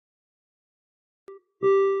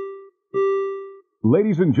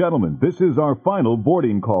Ladies and gentlemen, this is our final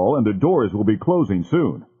boarding call and the doors will be closing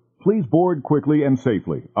soon. Please board quickly and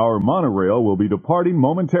safely. Our monorail will be departing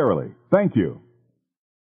momentarily. Thank you.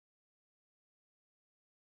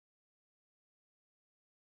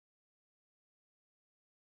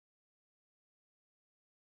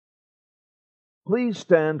 Please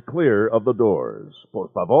stand clear of the doors. Por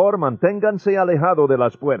favor, manténganse alejado de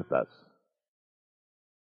las puertas.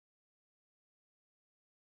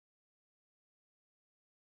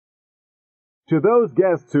 To those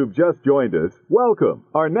guests who've just joined us, welcome.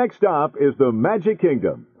 Our next stop is the Magic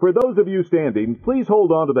Kingdom. For those of you standing, please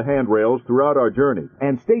hold on to the handrails throughout our journey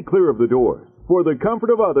and stay clear of the doors. For the comfort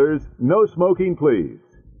of others, no smoking, please.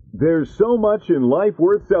 There's so much in life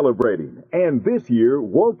worth celebrating, and this year,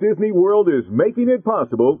 Walt Disney World is making it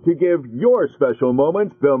possible to give your special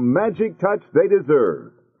moments the magic touch they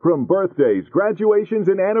deserve. From birthdays, graduations,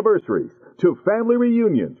 and anniversaries, to family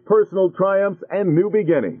reunions, personal triumphs, and new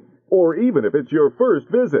beginnings. Or even if it's your first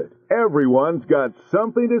visit, everyone's got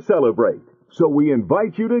something to celebrate. So we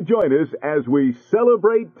invite you to join us as we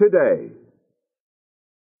celebrate today.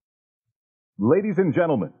 Ladies and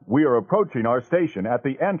gentlemen, we are approaching our station at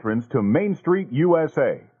the entrance to Main Street,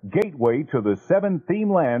 USA, gateway to the 7 theme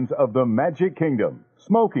lands of the Magic Kingdom.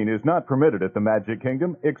 Smoking is not permitted at the Magic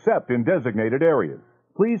Kingdom except in designated areas.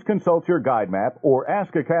 Please consult your guide map or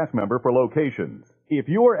ask a cast member for locations. If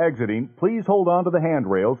you are exiting, please hold on to the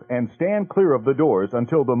handrails and stand clear of the doors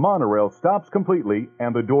until the monorail stops completely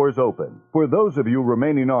and the doors open. For those of you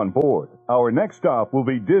remaining on board, our next stop will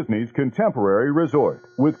be Disney's Contemporary Resort,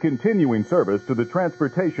 with continuing service to the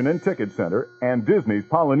Transportation and Ticket Center and Disney's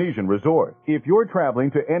Polynesian Resort. If you're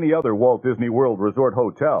traveling to any other Walt Disney World Resort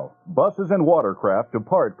hotel, buses and watercraft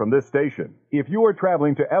depart from this station. If you are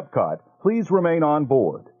traveling to Epcot, please remain on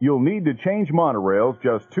board. You'll need to change monorails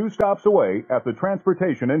just 2 stops away at the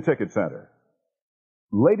Transportation and Ticket Center.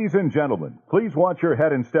 Ladies and gentlemen, please watch your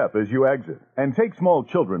head and step as you exit, and take small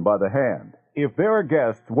children by the hand. If there are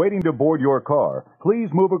guests waiting to board your car, please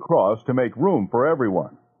move across to make room for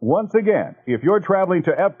everyone. Once again, if you're traveling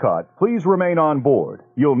to Epcot, please remain on board.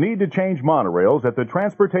 You'll need to change monorails at the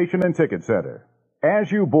Transportation and Ticket Center.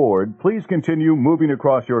 As you board, please continue moving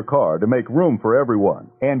across your car to make room for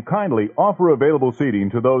everyone, and kindly offer available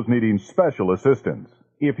seating to those needing special assistance.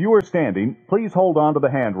 If you are standing, please hold on to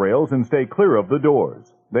the handrails and stay clear of the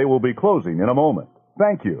doors. They will be closing in a moment.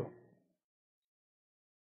 Thank you.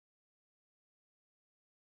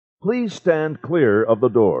 Please stand clear of the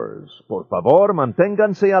doors. Por favor,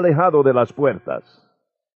 manténganse alejado de las puertas.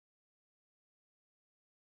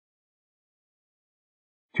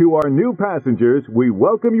 To our new passengers, we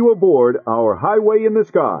welcome you aboard our Highway in the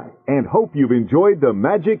Sky and hope you've enjoyed the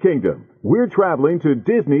Magic Kingdom. We're traveling to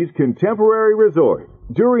Disney's Contemporary Resort.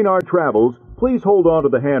 During our travels, please hold on to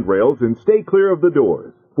the handrails and stay clear of the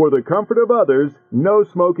doors. For the comfort of others, no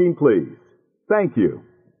smoking, please. Thank you.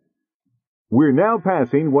 We're now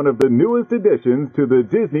passing one of the newest additions to the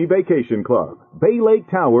Disney Vacation Club, Bay Lake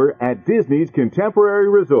Tower at Disney's Contemporary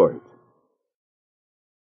Resort.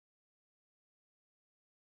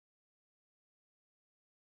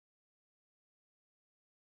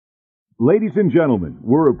 Ladies and gentlemen,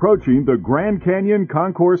 we're approaching the Grand Canyon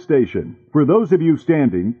Concourse Station. For those of you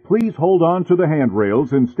standing, please hold on to the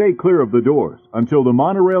handrails and stay clear of the doors until the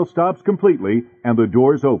monorail stops completely and the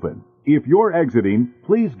doors open. If you're exiting,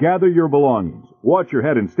 please gather your belongings, watch your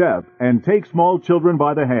head and step, and take small children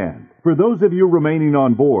by the hand. For those of you remaining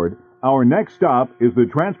on board, our next stop is the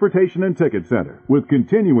Transportation and Ticket Center, with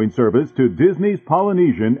continuing service to Disney's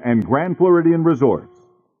Polynesian and Grand Floridian Resorts.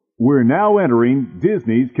 We're now entering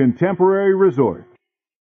Disney's Contemporary Resort.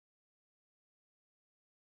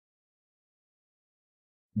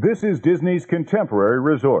 This is Disney's Contemporary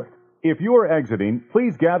Resort. If you are exiting,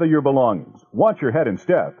 please gather your belongings, watch your head and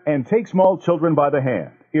step, and take small children by the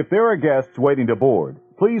hand. If there are guests waiting to board,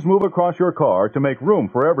 please move across your car to make room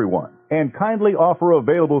for everyone, and kindly offer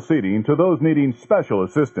available seating to those needing special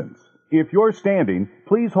assistance. If you're standing,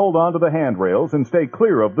 please hold on to the handrails and stay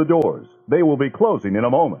clear of the doors. They will be closing in a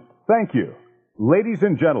moment. Thank you. Ladies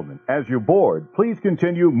and gentlemen, as you board, please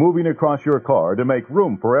continue moving across your car to make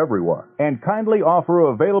room for everyone, and kindly offer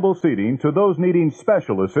available seating to those needing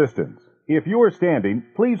special assistance. If you are standing,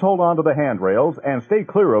 please hold on to the handrails and stay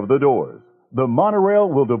clear of the doors. The monorail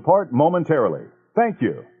will depart momentarily. Thank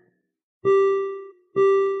you.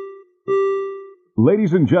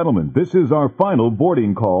 Ladies and gentlemen, this is our final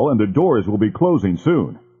boarding call and the doors will be closing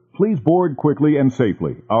soon. Please board quickly and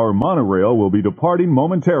safely. Our monorail will be departing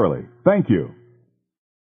momentarily. Thank you.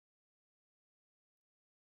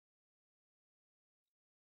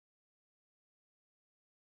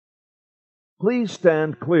 Please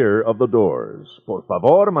stand clear of the doors. Por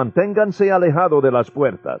favor, manténganse alejado de las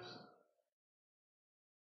puertas.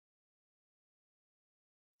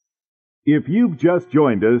 If you've just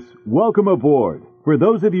joined us, welcome aboard. For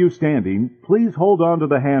those of you standing, please hold on to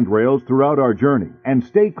the handrails throughout our journey and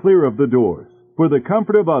stay clear of the doors. For the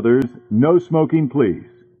comfort of others, no smoking, please.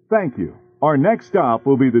 Thank you. Our next stop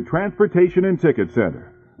will be the Transportation and Ticket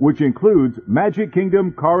Center, which includes Magic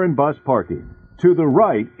Kingdom car and bus parking. To the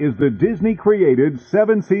right is the Disney-created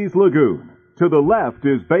Seven Seas Lagoon. To the left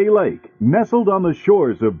is Bay Lake. Nestled on the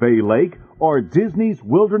shores of Bay Lake are Disney's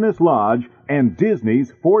Wilderness Lodge and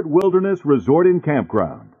Disney's Fort Wilderness Resort and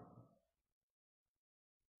Campground.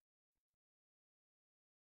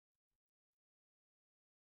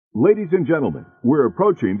 Ladies and gentlemen, we're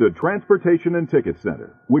approaching the Transportation and Ticket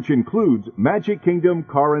Center, which includes Magic Kingdom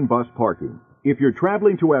car and bus parking. If you're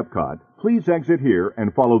traveling to Epcot, please exit here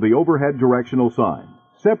and follow the overhead directional sign.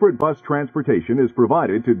 Separate bus transportation is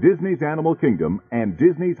provided to Disney's Animal Kingdom and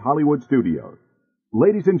Disney's Hollywood Studios.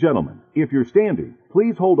 Ladies and gentlemen, if you're standing,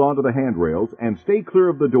 please hold on to the handrails and stay clear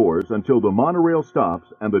of the doors until the monorail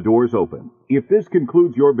stops and the doors open. If this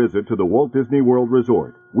concludes your visit to the Walt Disney World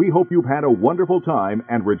Resort, we hope you've had a wonderful time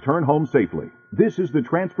and return home safely. This is the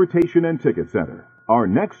Transportation and Ticket Center. Our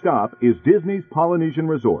next stop is Disney's Polynesian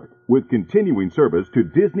Resort, with continuing service to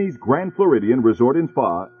Disney's Grand Floridian Resort and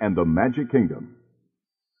Spa and the Magic Kingdom.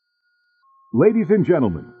 Ladies and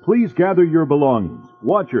gentlemen, please gather your belongings,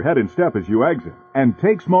 watch your head and step as you exit, and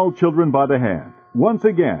take small children by the hand. Once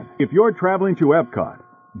again, if you're traveling to Epcot,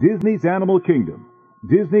 Disney's Animal Kingdom,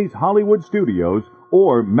 Disney's Hollywood Studios,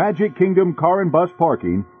 or Magic Kingdom car and bus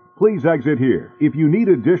parking, please exit here. If you need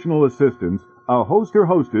additional assistance, a host or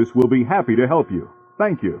hostess will be happy to help you.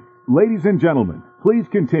 Thank you. Ladies and gentlemen, please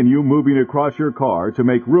continue moving across your car to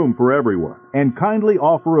make room for everyone, and kindly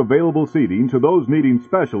offer available seating to those needing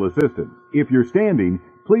special assistance. If you're standing,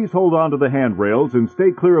 please hold on to the handrails and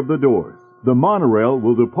stay clear of the doors. The monorail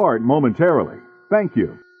will depart momentarily. Thank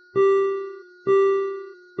you.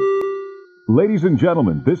 Ladies and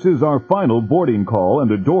gentlemen, this is our final boarding call and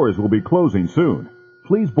the doors will be closing soon.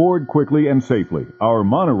 Please board quickly and safely. Our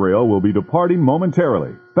monorail will be departing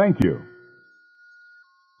momentarily. Thank you.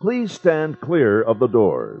 Please stand clear of the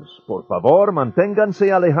doors. Por favor, manténganse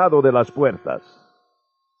alejado de las puertas.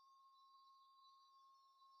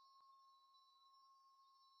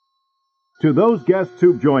 To those guests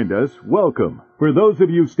who've joined us, welcome. For those of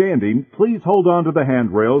you standing, please hold on to the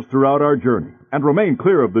handrails throughout our journey and remain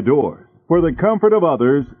clear of the doors. For the comfort of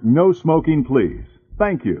others, no smoking, please.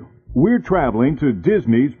 Thank you. We're traveling to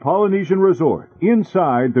Disney's Polynesian Resort.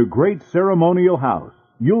 Inside the great ceremonial house,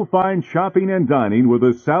 you'll find shopping and dining with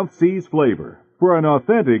a South Seas flavor. For an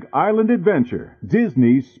authentic island adventure,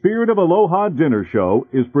 Disney's Spirit of Aloha dinner show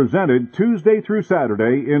is presented Tuesday through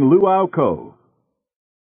Saturday in Luau Cove.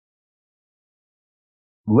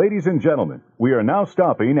 Ladies and gentlemen, we are now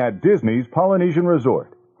stopping at Disney's Polynesian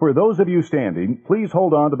Resort. For those of you standing, please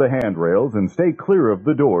hold on to the handrails and stay clear of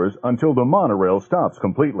the doors until the monorail stops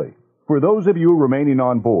completely. For those of you remaining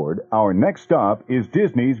on board, our next stop is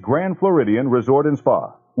Disney's Grand Floridian Resort and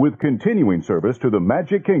Spa, with continuing service to the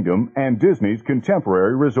Magic Kingdom and Disney's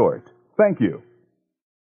Contemporary Resort. Thank you.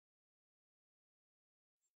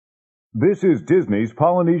 This is Disney's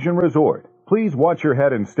Polynesian Resort. Please watch your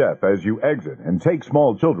head and step as you exit and take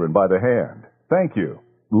small children by the hand. Thank you.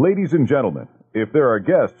 Ladies and gentlemen, if there are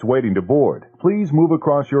guests waiting to board, please move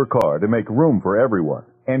across your car to make room for everyone,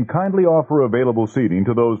 and kindly offer available seating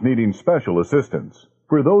to those needing special assistance.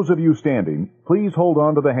 For those of you standing, please hold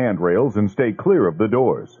on to the handrails and stay clear of the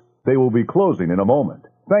doors. They will be closing in a moment.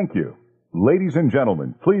 Thank you. Ladies and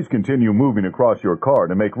gentlemen, please continue moving across your car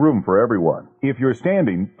to make room for everyone. If you're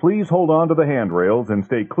standing, please hold on to the handrails and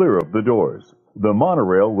stay clear of the doors. The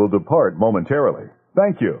monorail will depart momentarily.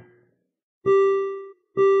 Thank you.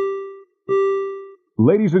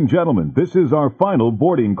 Ladies and gentlemen, this is our final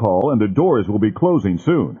boarding call and the doors will be closing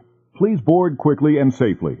soon. Please board quickly and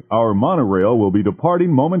safely. Our monorail will be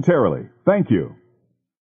departing momentarily. Thank you.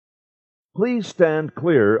 Please stand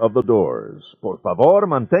clear of the doors. Por favor,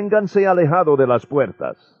 manténganse alejado de las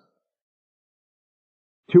puertas.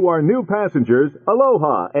 To our new passengers,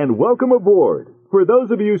 aloha and welcome aboard. For those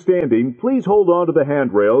of you standing, please hold on to the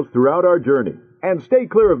handrails throughout our journey and stay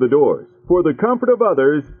clear of the doors. For the comfort of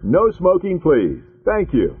others, no smoking, please.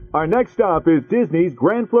 Thank you. Our next stop is Disney's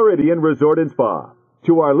Grand Floridian Resort and Spa.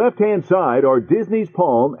 To our left-hand side are Disney's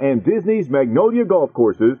Palm and Disney's Magnolia golf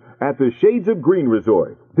courses at the Shades of Green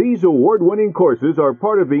Resort. These award-winning courses are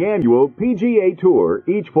part of the annual PGA Tour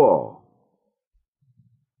each fall.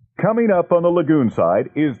 Coming up on the lagoon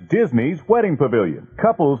side is Disney's Wedding Pavilion.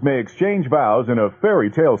 Couples may exchange vows in a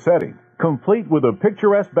fairy tale setting. complete with a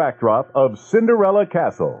picturesque backdrop of Cinderella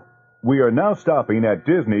Castle. We are now stopping at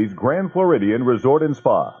Disney's Grand Floridian Resort and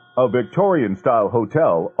Spa, a Victorian-style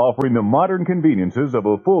hotel offering the modern conveniences of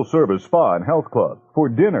a full-service spa and health club. For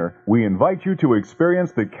dinner, we invite you to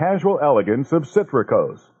experience the casual elegance of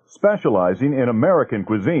Citricos, specializing in American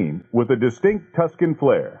cuisine with a distinct Tuscan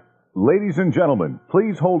flair. Ladies and gentlemen,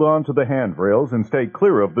 please hold on to the handrails and stay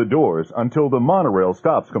clear of the doors until the monorail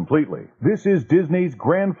stops completely. This is Disney's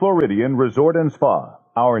Grand Floridian Resort and Spa.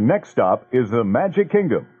 Our next stop is the Magic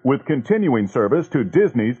Kingdom, with continuing service to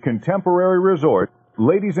Disney's Contemporary Resort.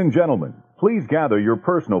 Ladies and gentlemen, please gather your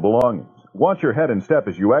personal belongings. Watch your head and step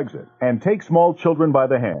as you exit, and take small children by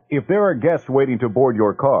the hand. If there are guests waiting to board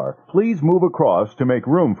your car, please move across to make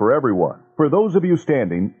room for everyone. For those of you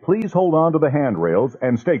standing, please hold on to the handrails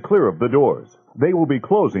and stay clear of the doors. They will be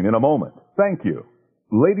closing in a moment. Thank you.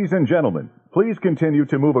 Ladies and gentlemen, please continue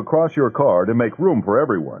to move across your car to make room for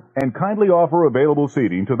everyone, and kindly offer available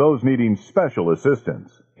seating to those needing special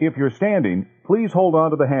assistance. If you're standing, please hold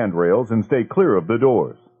on to the handrails and stay clear of the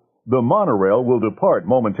doors. The monorail will depart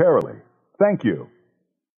momentarily. Thank you.